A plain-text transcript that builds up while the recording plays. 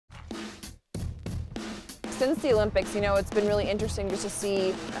Since the Olympics, you know, it's been really interesting just to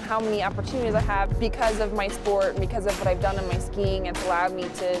see how many opportunities I have because of my sport and because of what I've done in my skiing. It's allowed me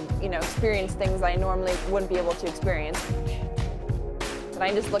to, you know, experience things I normally wouldn't be able to experience. And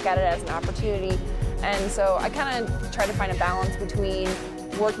I just look at it as an opportunity. And so I kind of try to find a balance between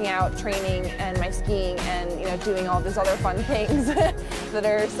working out, training, and my skiing, and, you know, doing all these other fun things that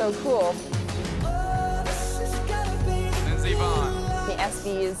are so cool. Vonn. The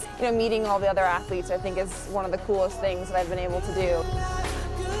SBs, you know, meeting all the other athletes, I think is one of the coolest things that I've been able to do.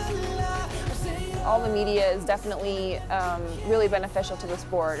 All the media is definitely really beneficial to the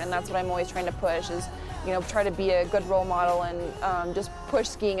sport, and that's what I'm always trying to push is, you know, try to be a good role model and just push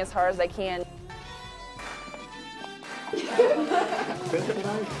skiing as hard as I can.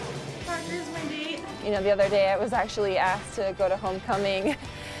 Parker's my date. You know, the other day I was actually asked to go to homecoming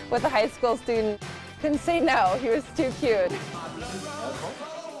with a high school student. Couldn't say no, he was too cute.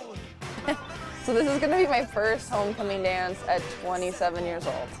 So this is going to be my first homecoming dance at 27 years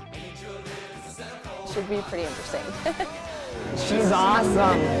old. Should be pretty interesting. She's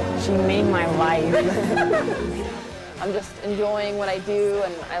awesome. She made my life. I'm just enjoying what I do,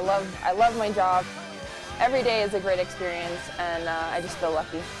 and I love my job. Every day is a great experience, and I just feel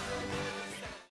lucky.